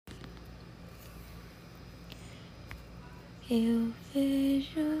Eu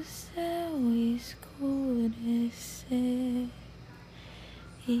vejo o céu escurecer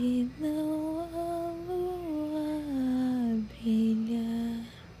e não a lua a brilhar.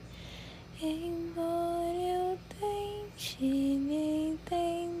 Embora eu tente me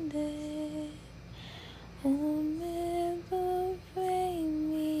entender, o medo vem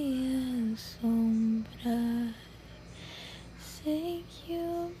me assombrar. Sei que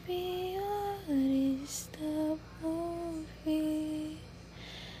o pior está por vir.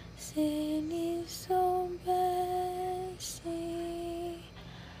 Se eles soubessem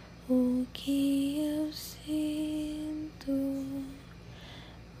o que eu sinto,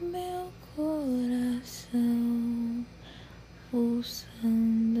 meu coração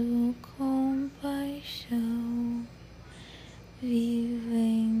pulsando com paixão,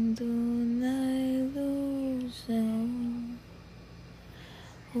 vivendo na ilusão.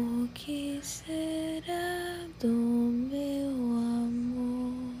 O que será do meu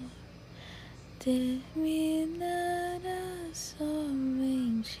amor? Terminará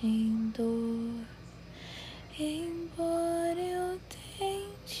somente em dor. Embora eu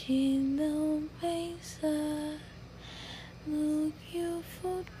tente não pensar no que o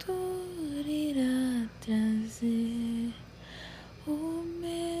futuro irá trazer, o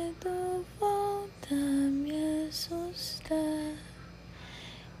medo volta a me assustar.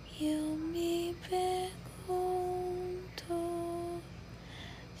 Eu me pergunto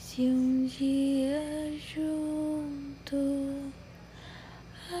se um dia junto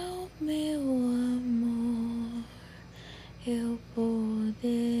ao meu amor eu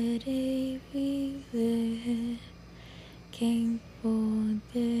poderei viver. Quem